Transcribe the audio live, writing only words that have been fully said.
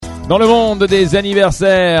dans le monde des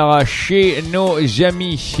anniversaires chez nos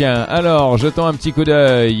amis. Alors, jetons un petit coup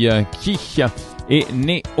d'œil. Qui est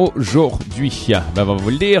né aujourd'hui? Ben, on va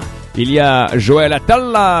vous le dire. Il y a Joël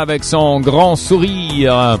Atalla avec son grand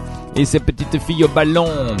sourire et ses petites filles au ballon.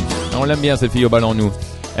 On l'aime bien, cette fille au ballon, nous.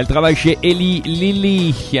 Elle travaille chez Eli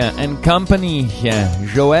Lilly and Company.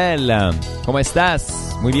 Joël, ¿cómo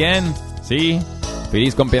estás? Muy bien? Si?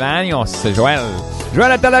 Feliz cumpleaños, Joël.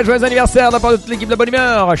 Joël Atala, joyeux anniversaire de la part de toute l'équipe de Bonne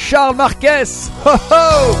Humeur. Charles Marquez. Ho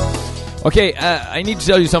ho! Okay, I need to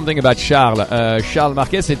tell you something about Charles. Charles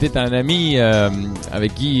Marquez était un ami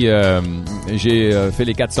avec qui j'ai fait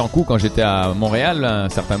les 400 coups quand j'étais à Montréal à un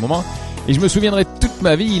certain moment. Et je me souviendrai toute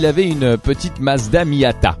ma vie, il avait une petite Mazda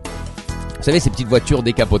Miata. Vous savez, ces petites voitures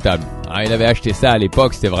décapotables. Alors, il avait acheté ça à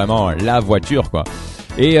l'époque, c'était vraiment la voiture, quoi.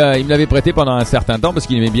 Et il me l'avait prêté pendant un certain temps parce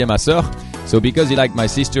qu'il aimait bien ma sœur. So because he liked my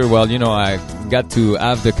sister, well, you know, I got to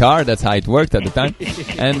have the car. That's how it worked at the time.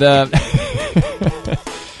 And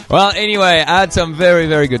well, anyway, I had some very,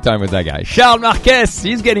 very good time with that guy. Charles Marquez,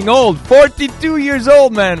 he's getting old. 42 years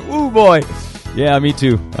old, man. Ooh, boy. Yeah, me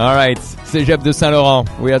too. All right. Cégep de Saint-Laurent.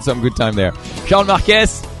 We had some good time there. Charles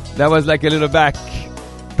Marquez, that was like a little back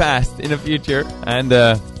past in the future. And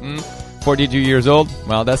 42 years old,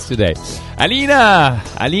 well, that's today. Alina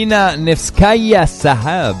Nevskaya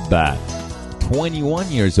Sahab, 21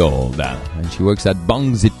 years old. And she works at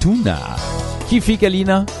Bang Zetouna. Kifik,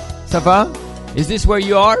 Alina? Ça va? Is this where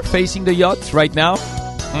you are, facing the yacht right now?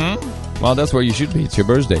 Well, that's where you should be. It's your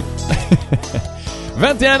birthday.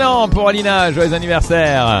 21 ans pour Alina. Joyeux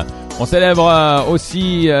anniversaire. On célèbre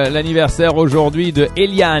aussi l'anniversaire aujourd'hui de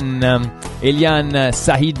Eliane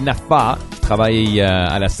Sahid Nafa, qui travaille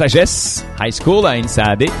à la Sagesse High School à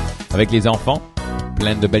Insaade avec les enfants.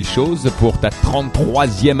 Plein de belles choses pour ta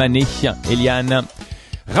 33e année, Eliane.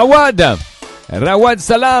 Rawad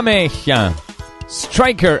Salame,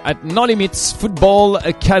 striker at No Limits Football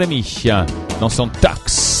Academy, dans son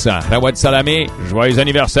Tux. Rawad Salame, joyeux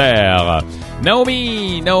anniversaire.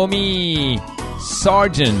 Naomi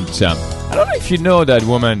Sargent. I don't know if you know that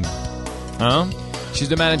woman. Huh? She's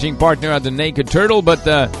the managing partner at the Naked Turtle, but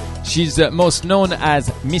she's most known as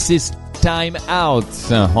Mrs. Time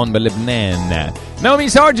Out on Lebanon. Naomi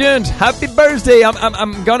Sargent, happy birthday!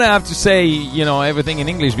 I'm gonna have to say, you know, everything in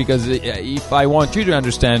English because if I want you to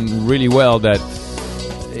understand really well that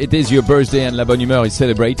it is your birthday and La Bonne Humeur is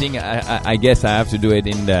celebrating, I guess I have to do it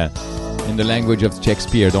in the language of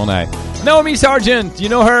Shakespeare, don't I? Naomi Sargent, you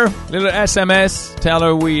know her? Little SMS, tell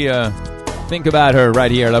her we think about her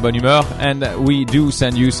right here, La Bonne Humeur, and we do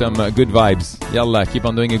send you some good vibes. Yalla, keep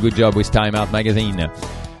on doing a good job with Time Out magazine.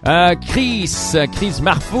 Chris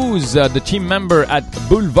Mahfouz, the team member at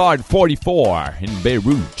Boulevard 44 in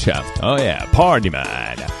Beirut. Oh yeah, party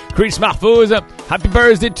man. Chris Mahfouz, happy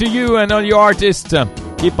birthday to you and all your artists.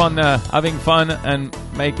 Keep on having fun and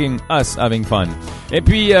making us having fun. Et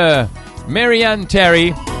puis, Marianne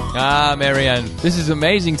Terry. Marianne, this is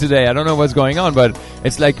amazing today. I don't know what's going on, but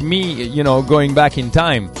it's like me, you know, going back in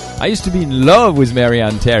time. I used to be in love with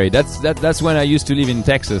Marianne Terry. That's when I used to live in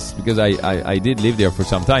Texas because I did live there for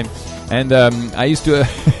some time, and I used to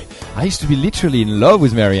be literally in love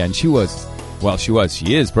with Marianne. She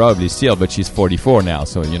is probably still, but she's 44 now,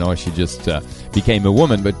 so you know she just became a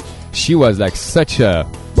woman. But she was like such a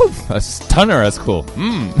stunner at school.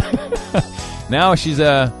 Now she's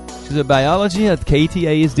a biology at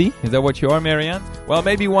KTASD. Is that what you are, Marianne? Well,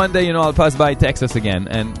 maybe one day, you know, I'll pass by Texas again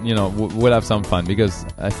and, you know, we'll have some fun because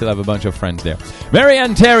I still have a bunch of friends there.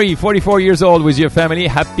 Marianne Terry, 44 years old with your family.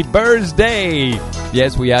 Happy birthday!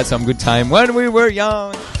 Yes, we had some good time when we were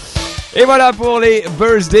young. Et voilà pour les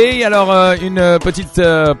birthdays. Alors, une petite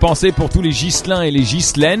pensée pour tous les Ghislains et les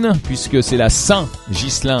Ghislaines, puisque c'est la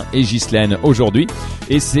Saint-Ghislain et Ghislaine aujourd'hui.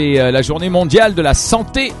 Et c'est la journée mondiale de la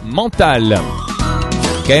santé mentale.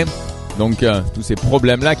 Ok? Donc, tous ces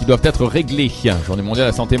problèmes-là qui doivent être réglés. Journée mondiale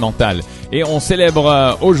de la santé mentale. Et on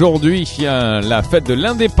célèbre aujourd'hui la fête de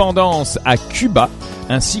l'indépendance à Cuba,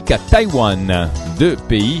 ainsi qu'à Taïwan. Deux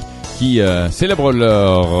pays qui célèbrent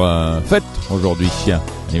leur fête aujourd'hui.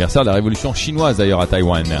 Anniversaire de la révolution chinoise d'ailleurs à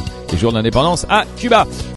Taïwan. Et jour de l'indépendance à Cuba.